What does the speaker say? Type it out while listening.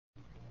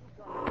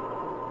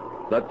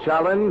The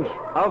Challenge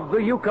of the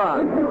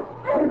Yukon.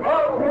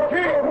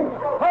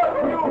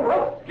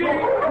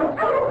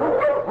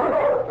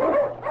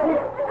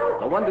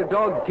 The Wonder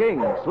Dog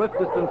King,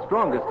 swiftest and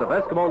strongest of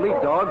Eskimo lead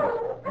dogs,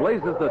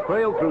 blazes the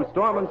trail through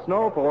storm and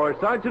snow for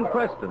Sergeant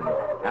Preston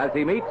as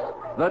he meets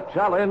the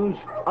Challenge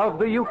of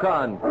the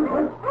Yukon.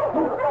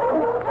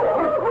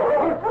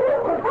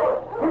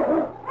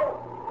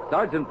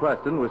 Sergeant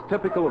Preston was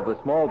typical of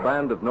the small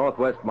band of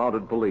Northwest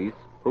Mounted Police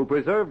who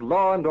preserved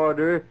law and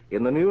order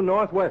in the new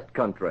Northwest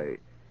country,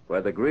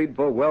 where the greed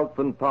for wealth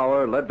and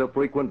power led to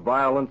frequent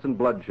violence and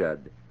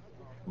bloodshed.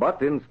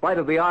 But in spite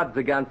of the odds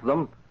against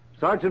them,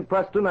 Sergeant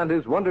Preston and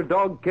his Wonder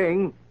Dog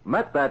King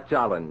met that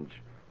challenge,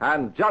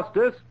 and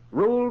justice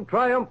ruled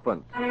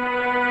triumphant.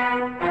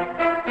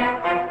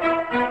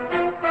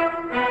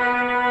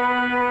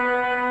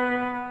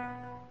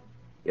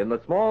 In the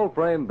small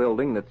frame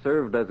building that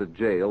served as a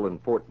jail in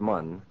Fort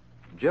Munn,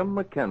 Jim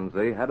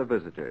Mackenzie had a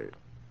visitor.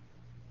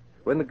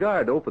 When the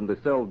guard opened the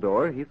cell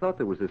door, he thought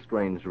there was a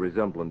strange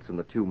resemblance in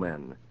the two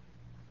men.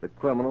 The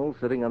criminal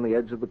sitting on the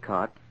edge of the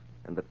cot,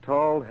 and the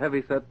tall,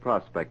 heavy-set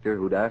prospector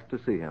who'd asked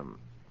to see him.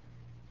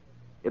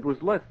 It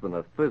was less than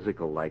a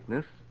physical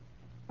likeness,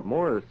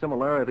 more a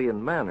similarity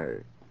in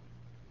manner.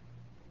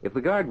 If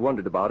the guard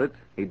wondered about it,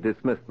 he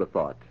dismissed the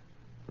thought,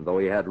 though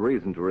he had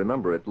reason to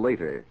remember it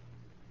later.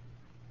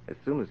 As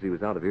soon as he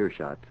was out of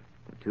earshot,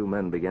 the two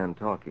men began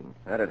talking.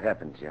 How did it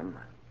happen, Jim?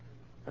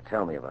 Now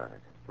tell me about it.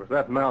 It was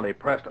that Mountie,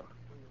 Preston.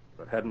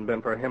 If it hadn't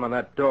been for him and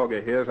that dog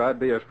of his, I'd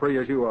be as free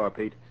as you are,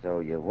 Pete. So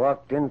you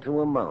walked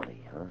into a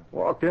Mountie, huh?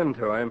 Walked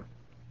into him.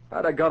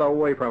 I'd have got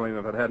away from him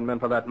if it hadn't been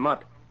for that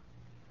mutt.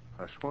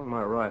 I swung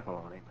my rifle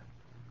on him.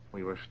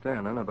 We were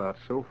standing about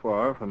so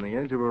far from the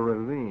edge of a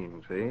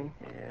ravine, see?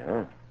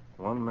 Yeah?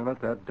 1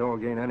 minute, that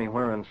dog ain't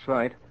anywhere in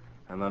sight,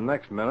 and the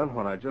next minute,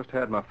 when I just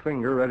had my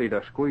finger ready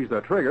to squeeze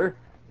the trigger,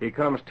 he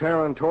comes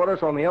tearing toward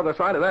us on the other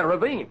side of that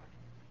ravine.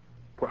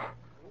 Well,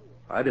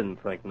 I didn't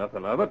think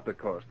nothing of it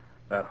because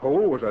that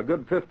hole was a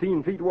good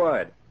 15 feet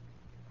wide.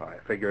 I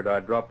figured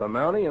I'd drop the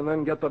Mountie and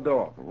then get the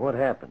dog. What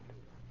happened?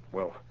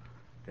 Well,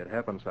 it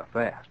happened so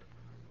fast.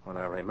 When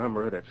I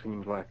remember it, it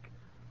seems like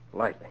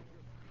lightning.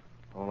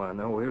 All I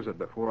know is that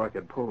before I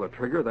could pull the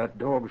trigger, that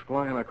dog's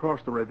flying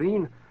across the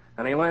ravine,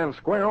 and he lands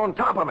square on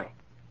top of me.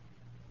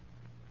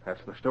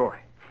 That's the story.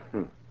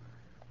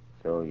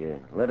 So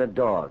you let a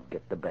dog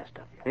get the best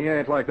of you. He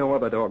ain't like no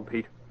other dog,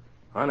 Pete.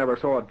 I never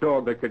saw a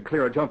dog that could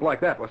clear a jump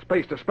like that with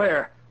space to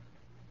spare.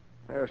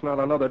 There's not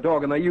another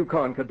dog in the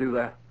Yukon could do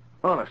that.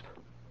 Honest.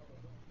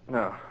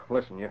 Now,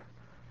 listen, you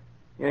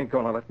ain't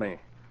gonna let me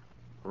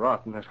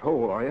rot in this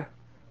hole, are you?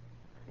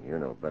 You're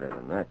no better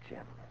than that,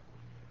 Jim.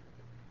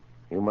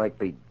 You might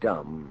be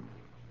dumb,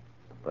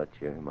 but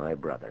you're my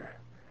brother.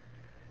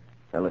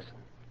 Now listen.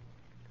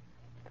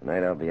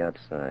 Tonight I'll be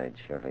outside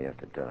shortly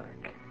after dark.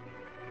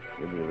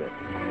 You'll be ready.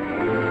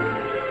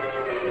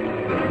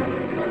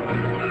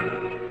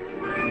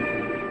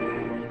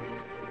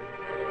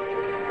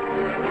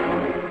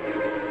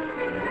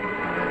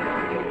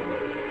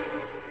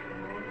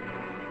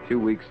 2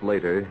 weeks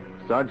later,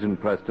 Sergeant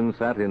Preston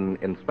sat in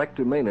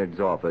Inspector Maynard's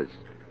office,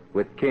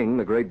 with King,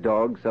 the great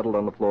dog, settled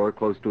on the floor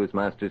close to his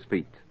master's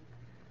feet.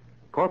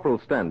 Corporal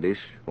Standish,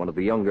 one of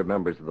the younger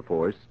members of the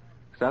force,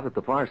 sat at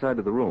the far side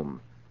of the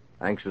room,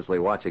 anxiously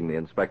watching the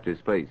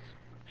inspector's face.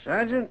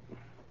 Sergeant,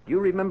 you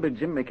remember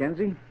Jim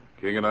Mackenzie?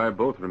 King and I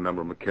both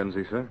remember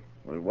Mackenzie, sir.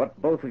 Well,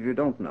 what both of you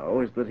don't know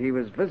is that he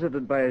was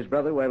visited by his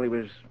brother while he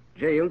was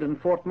jailed in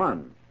Fort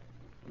Munn.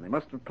 And they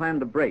must have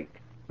planned a break.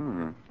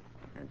 And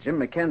Jim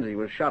Mackenzie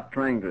was shot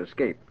trying to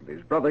escape.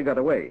 His brother got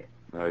away.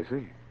 I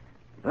see.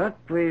 But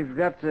we've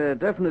got a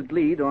definite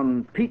lead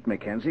on Pete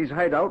Mackenzie's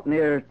hideout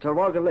near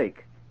Tawagga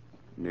Lake.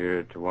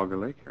 Near Tawagga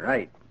Lake?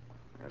 Right.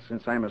 Now,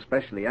 since I'm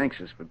especially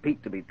anxious for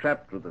Pete to be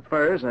trapped with the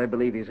furs, I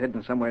believe he's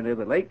hidden somewhere near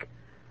the lake.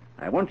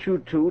 I want you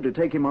two to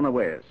take him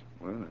unawares.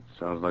 Well, that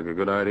sounds like a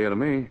good idea to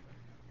me.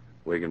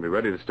 We can be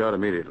ready to start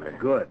immediately.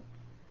 Good.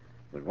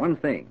 But one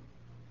thing.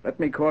 Let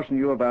me caution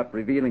you about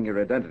revealing your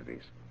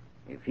identities.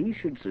 If he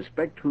should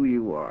suspect who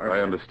you are...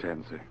 I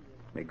understand, sir.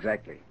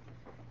 Exactly. It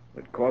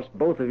would cost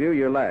both of you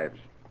your lives.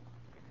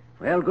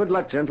 Well, good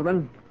luck,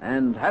 gentlemen,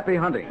 and happy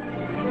hunting.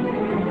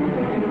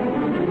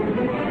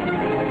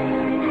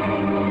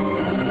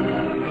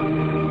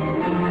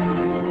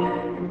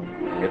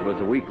 It was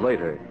a week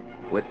later.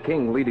 With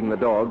King leading the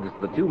dogs,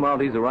 the two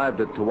Mounties arrived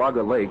at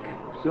Tawagga Lake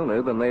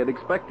sooner than they had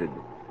expected.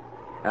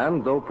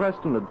 And though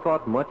Preston had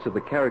thought much of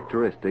the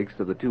characteristics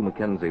of the two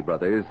Mackenzie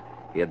brothers,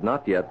 he had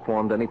not yet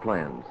formed any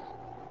plans.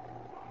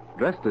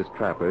 Dressed as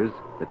trappers,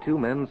 the two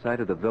men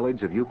sighted a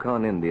village of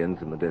Yukon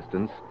Indians in the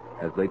distance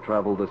as they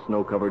traveled the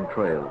snow-covered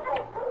trail.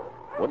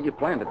 What do you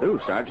plan to do,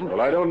 Sergeant?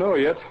 Well, I don't know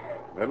yet.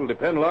 That'll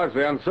depend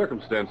largely on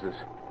circumstances.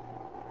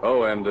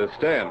 Oh, and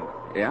Stan.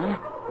 Yeah?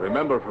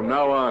 Remember, from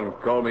now on,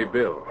 call me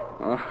Bill.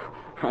 Oh,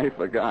 I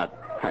forgot.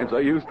 I'm so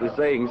used to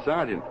saying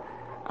Sergeant.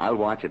 I'll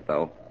watch it,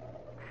 though.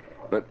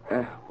 But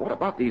what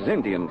about these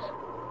Indians?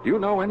 Do you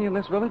know any in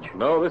this village?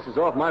 No, this is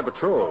off my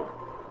patrol.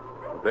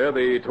 They're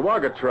the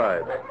Tawaga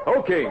tribe.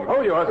 Ho, King.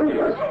 Ho, you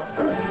Huskies.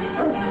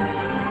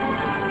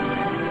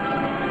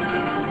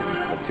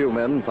 The two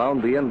men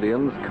found the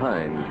Indians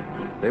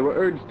kind. They were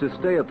urged to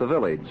stay at the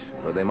village,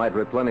 where they might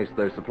replenish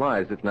their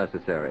supplies if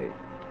necessary.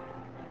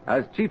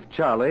 As Chief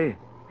Charlie,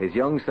 his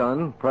young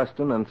son,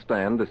 Preston, and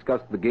Stan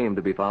discussed the game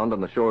to be found on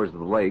the shores of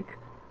the lake,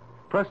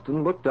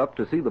 Preston looked up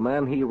to see the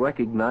man he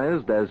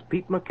recognized as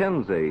Pete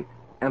Mackenzie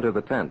enter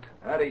the tent.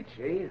 Howdy,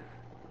 Chief.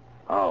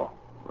 Oh.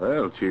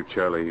 Well, Chief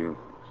Charlie, you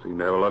seem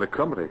to have a lot of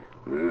company.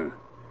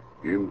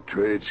 Him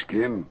trade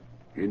skin.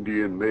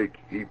 Indian make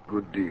heap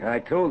good deal. I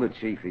told the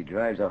chief he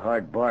drives a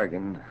hard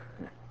bargain.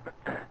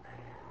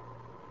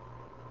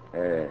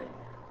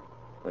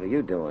 What are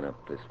you doing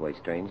up this way,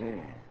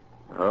 stranger?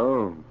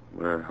 Oh,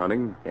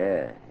 hunting?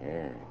 Yeah.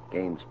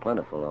 Game's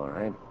plentiful, all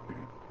right.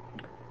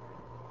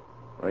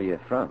 Where you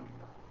from?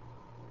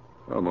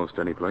 Almost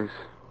any place.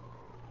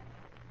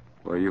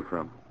 Where are you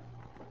from?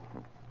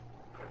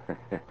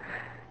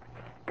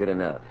 Good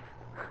enough.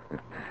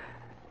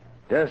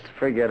 Just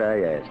figured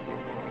I asked you.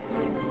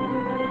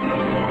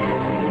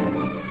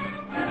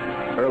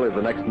 Early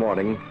the next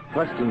morning,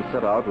 Preston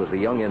set out with a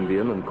young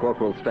Indian and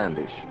Corporal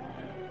Standish.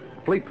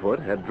 Fleetfoot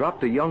had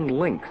dropped a young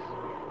lynx,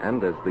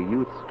 and as the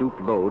youth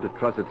stooped low to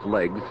truss its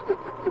legs...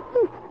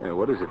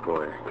 What is it,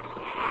 boy?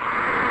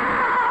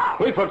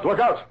 Fleetfoot, look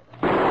out!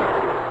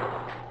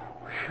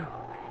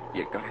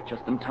 You got it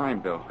just in time,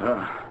 Bill.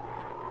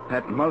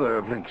 That mother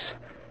of lynx.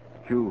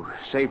 You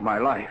saved my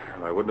life.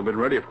 Well, I wouldn't have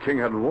been ready if King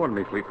hadn't warned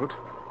me, Fleetfoot.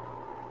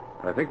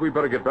 I think we'd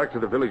better get back to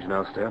the village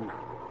now, Stan.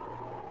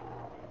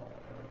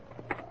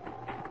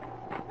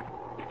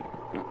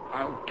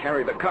 I'll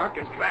carry the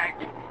carcass back.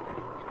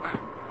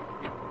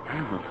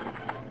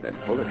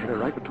 That bullet hit her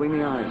right between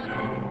the eyes.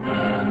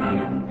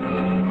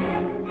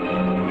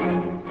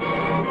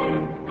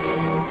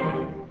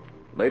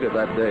 Later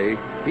that day,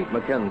 Pete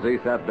Mackenzie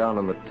sat down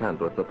in the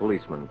tent with the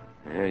policeman.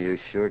 Yeah, you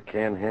sure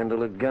can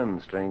handle a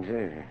gun,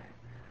 stranger.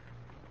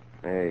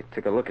 I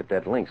took a look at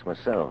that lynx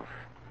myself.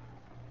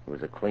 It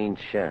was a clean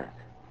shot.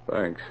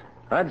 Thanks.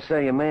 I'd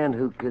say a man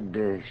who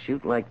could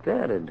shoot like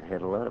that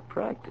had a lot of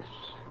practice.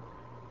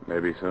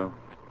 Maybe so.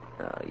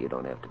 You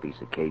don't have to be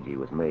so cagey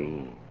with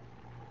me.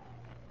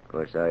 Of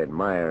course, I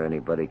admire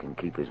anybody can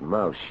keep his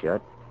mouth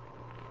shut.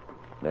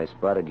 And I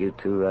spotted you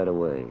two right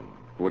away.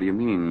 What do you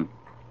mean,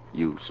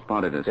 you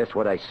spotted us? That's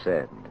what I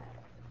said.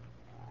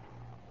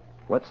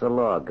 What's the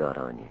law got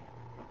on you?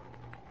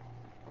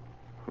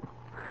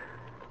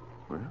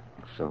 Well,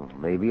 so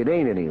maybe it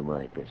ain't any of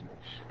my business.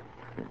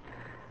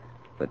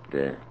 But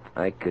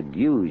I could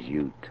use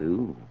you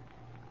two.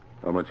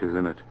 How much is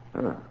in it?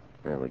 Oh,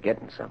 now we're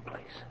getting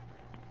someplace.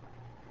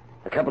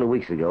 A couple of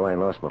weeks ago, I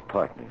lost my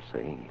partner,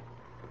 see?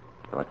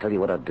 Now, I'll tell you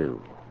what I'll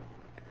do.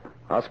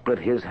 I'll split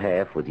his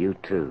half with you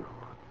two.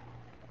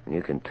 And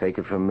you can take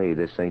it from me,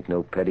 this ain't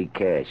no petty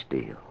cash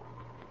deal.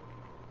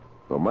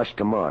 Well, much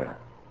tomorrow.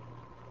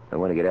 I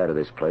want to get out of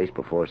this place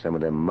before some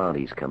of them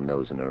Mounties come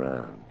nosing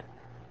around.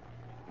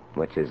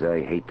 Much as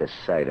I hate the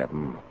sight of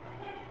them,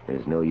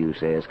 there's no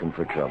use asking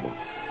for trouble.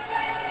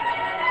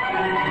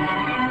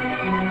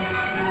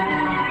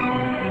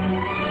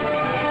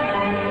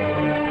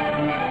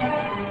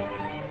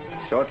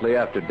 Shortly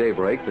after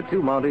daybreak, the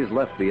two Mounties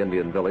left the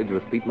Indian village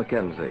with Pete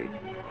Mackenzie.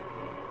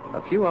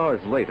 A few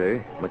hours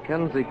later,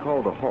 Mackenzie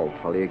called a halt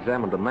while he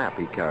examined a map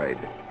he carried.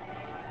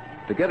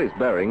 To get his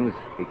bearings,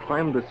 he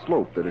climbed a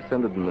slope that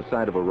ascended in the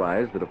side of a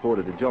rise that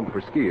afforded a jump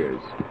for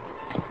skiers.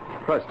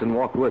 Preston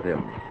walked with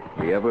him,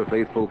 the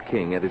ever-faithful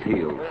King at his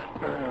heels.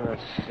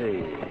 Let's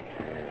see.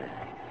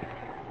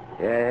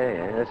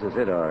 Yeah, this is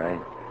it, all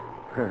right.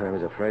 I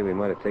was afraid we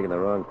might have taken the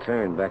wrong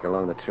turn back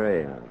along the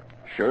trail.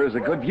 Sure is a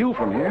good view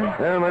from here.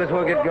 Well, might as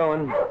well get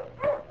going.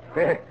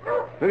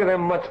 Look at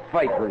them mutts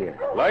fight, will you?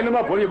 Line them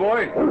up, will you,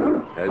 boy?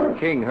 As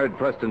King heard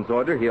Preston's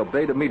order, he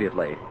obeyed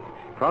immediately.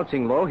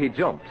 Crouching low, he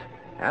jumped.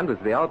 And as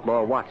the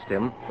outlaw watched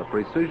him, the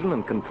precision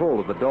and control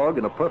of the dog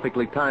in a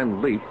perfectly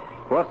timed leap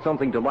brought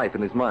something to life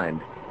in his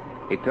mind.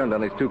 He turned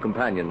on his two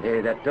companions.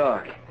 Hey, that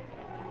dog.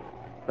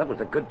 That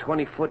was a good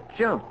 20-foot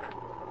jump.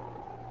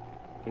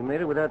 He made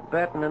it without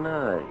batting an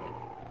eye.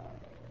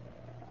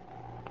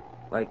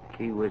 Like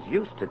he was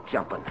used to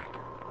jumping.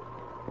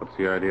 What's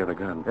the idea of the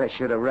gun? I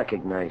should have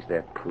recognized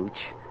that pooch.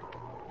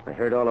 I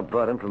heard all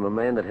about him from a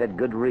man that had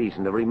good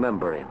reason to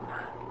remember him.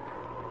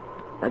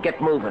 Now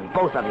get moving,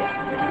 both of you.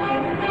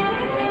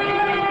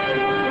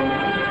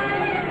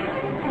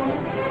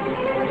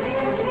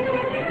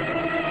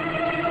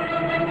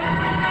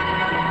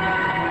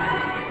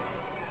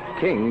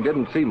 King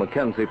didn't see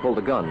Mackenzie pull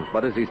the gun,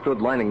 but as he stood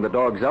lining the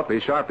dogs up,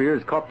 his sharp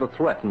ears caught the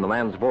threat in the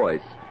man's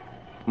voice.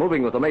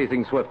 Moving with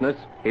amazing swiftness,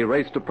 he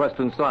raced to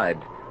Preston's side,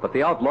 but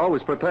the outlaw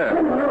was prepared.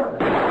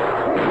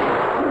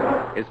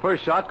 His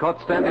first shot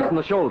caught Standish in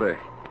the shoulder.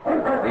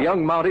 The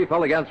young Mountie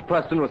fell against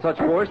Preston with such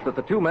force that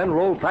the two men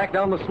rolled back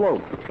down the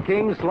slope,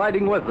 King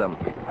sliding with them.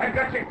 I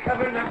got you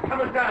covered and I'm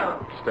coming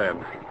down.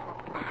 Stan.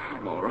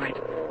 I'm all right.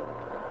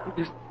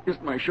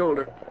 Just my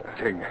shoulder.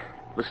 King,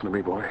 listen to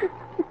me, boy.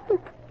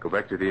 Go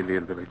back to the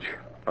Indian village.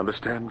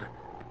 Understand?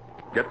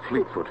 Get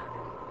Fleetfoot.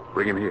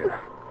 Bring him here.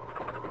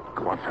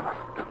 Go on, fella.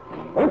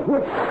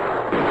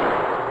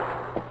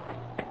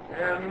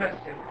 I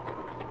missed him.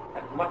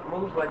 That mutt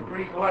moves like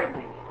greased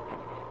lightning.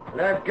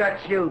 And I've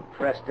got you,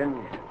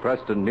 Preston.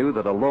 Preston knew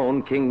that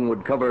alone King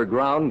would cover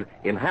ground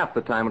in half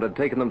the time it had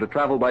taken them to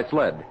travel by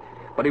sled.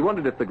 But he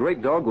wondered if the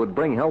great dog would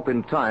bring help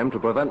in time to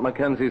prevent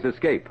Mackenzie's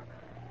escape.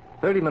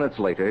 30 minutes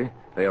later,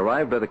 they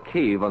arrived at a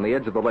cave on the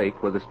edge of the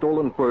lake where the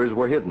stolen furs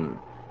were hidden.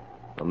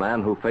 The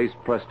man who faced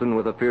Preston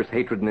with a fierce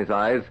hatred in his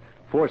eyes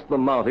forced the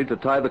Mountie to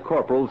tie the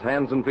corporal's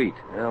hands and feet.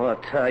 Now, I'll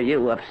tie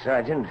you up,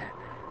 Sergeant.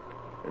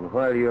 And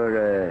while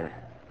you're,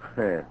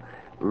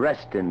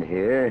 resting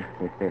here,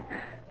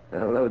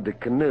 I'll load the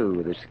canoe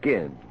with a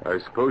skin. I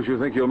suppose you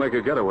think you'll make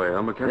a getaway,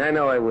 huh, Mackenzie? I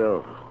know I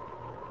will.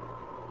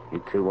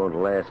 You two won't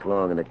last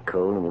long in the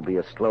cold and will be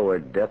a slower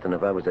death than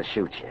if I was to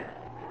shoot you.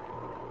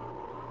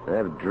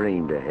 I've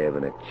dreamed of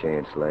having a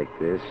chance like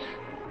this,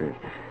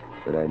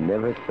 but I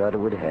never thought it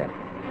would happen.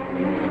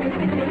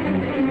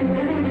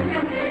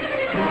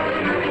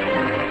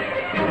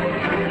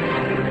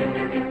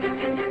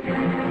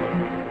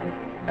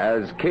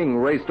 As King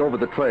raced over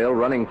the trail,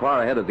 running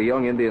far ahead of the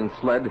young Indian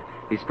sled,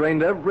 he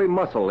strained every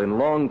muscle in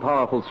long,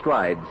 powerful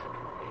strides.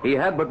 He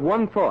had but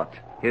one thought.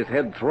 His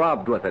head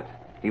throbbed with it.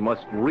 He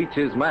must reach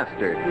his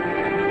master.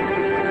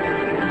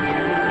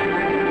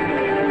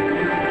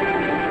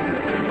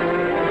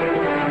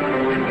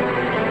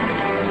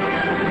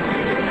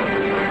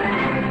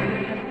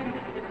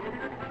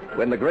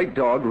 When the great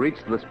dog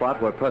reached the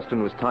spot where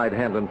Preston was tied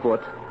hand and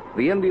foot,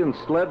 the Indian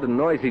sled and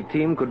noisy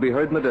team could be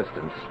heard in the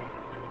distance.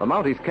 The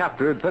Mountie's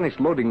captor had finished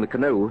loading the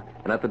canoe,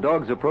 and at the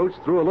dog's approach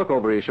threw a look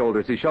over his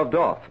shoulder as he shoved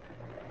off.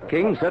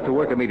 King set to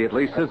work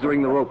immediately,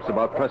 scissoring the ropes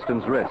about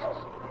Preston's wrists.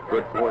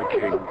 Good boy,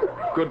 King.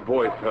 Good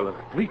boy, fella.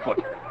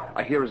 Fleetfoot,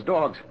 I hear his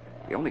dogs.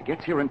 He only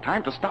gets here in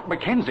time to stop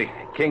Mackenzie.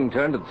 King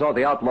turned and saw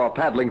the outlaw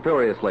paddling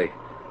furiously.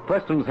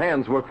 Preston's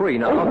hands were free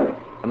now,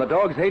 and the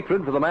dog's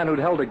hatred for the man who'd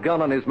held a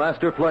gun on his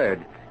master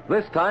flared.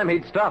 This time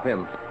he'd stop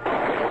him.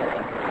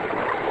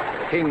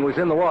 King was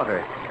in the water,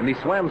 and he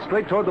swam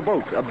straight toward the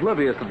boat,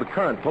 oblivious of the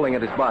current pulling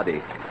at his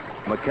body.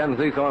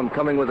 Mackenzie saw him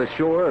coming with a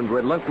sure and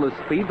relentless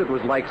speed that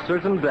was like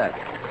certain death.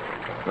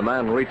 The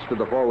man reached to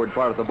the forward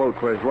part of the boat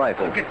for his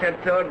rifle. Get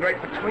that dog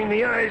right between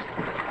the eyes.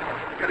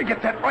 Gotta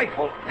get that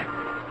rifle.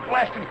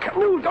 Blasted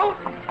canoe, don't.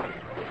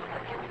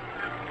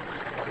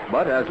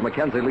 But as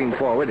Mackenzie leaned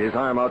forward, his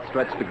arm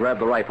outstretched to grab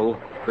the rifle,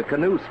 the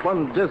canoe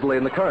spun dizzily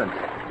in the current.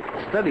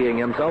 Steadying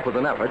himself with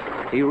an effort,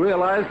 he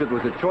realized it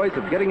was a choice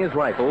of getting his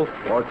rifle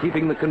or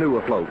keeping the canoe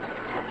afloat.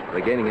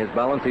 Regaining his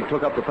balance, he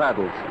took up the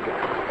paddles.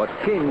 But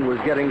King was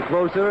getting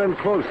closer and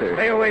closer.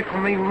 Stay away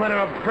from me, mother.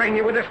 I'll brain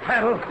you with this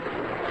paddle.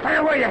 Stay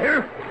away, you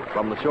hear?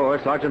 From the shore,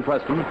 Sergeant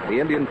Preston, the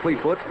Indian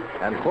Fleetfoot,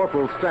 and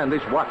Corporal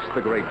Standish watched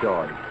the great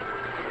dog.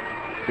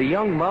 The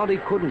young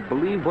Mountie couldn't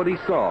believe what he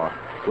saw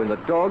when the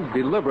dog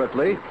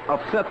deliberately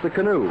upset the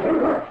canoe,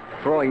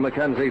 throwing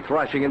Mackenzie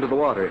thrashing into the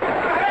water.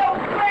 Help!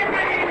 Save me!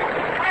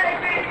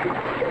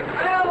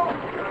 Help!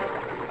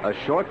 A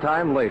short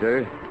time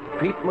later,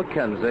 Pete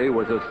Mackenzie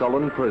was a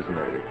sullen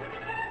prisoner.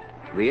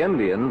 The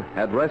Indian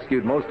had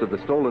rescued most of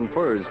the stolen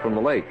furs from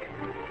the lake,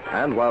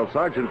 and while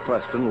Sergeant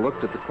Preston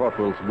looked at the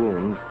corporal's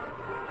wound,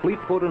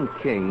 Fleetfoot and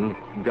King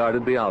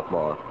guarded the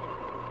outlaw.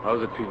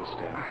 How's it feel,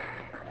 Stan?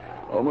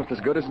 Almost as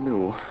good as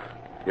new.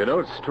 You know,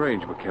 it's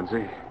strange,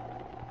 Mackenzie.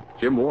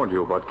 Jim warned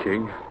you about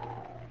King.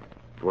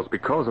 It was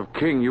because of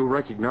King you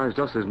recognized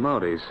us as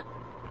Mounties.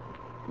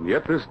 And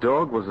yet this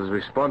dog was as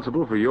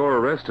responsible for your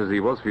arrest as he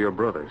was for your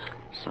brother's.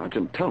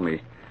 Sergeant, tell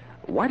me,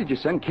 why did you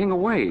send King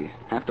away?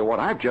 After what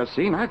I've just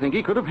seen, I think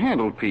he could have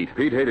handled Pete.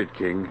 Pete hated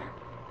King.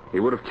 He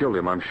would have killed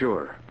him, I'm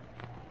sure.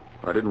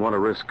 I didn't want to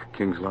risk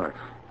King's life.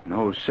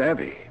 No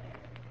savvy.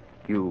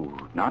 You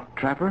not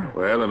trapper?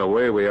 Well, in a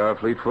way we are,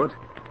 Fleetfoot.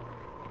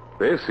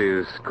 This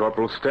is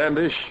Corporal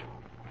Standish.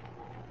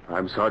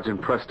 I'm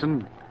Sergeant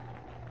Preston.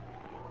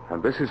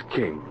 And this is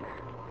King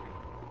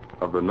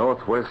of the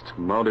Northwest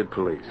Mounted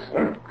Police.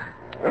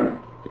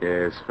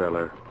 Yes,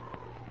 fella.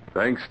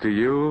 Thanks to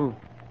you,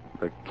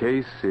 the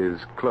case is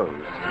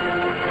closed.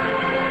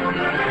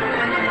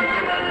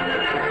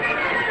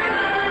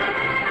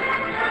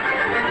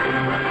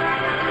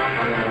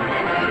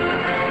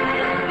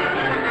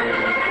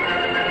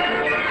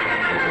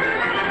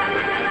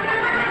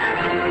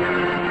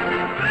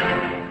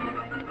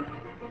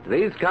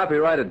 These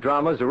copyrighted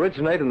dramas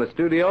originate in the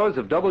studios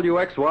of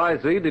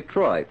WXYZ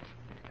Detroit,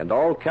 and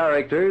all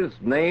characters,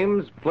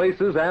 names,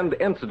 places, and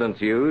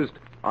incidents used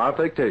are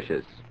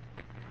fictitious.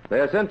 They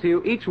are sent to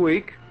you each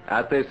week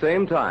at the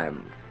same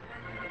time.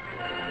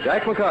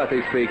 Jack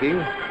McCarthy speaking.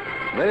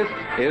 This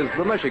is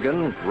the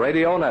Michigan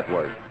Radio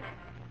Network.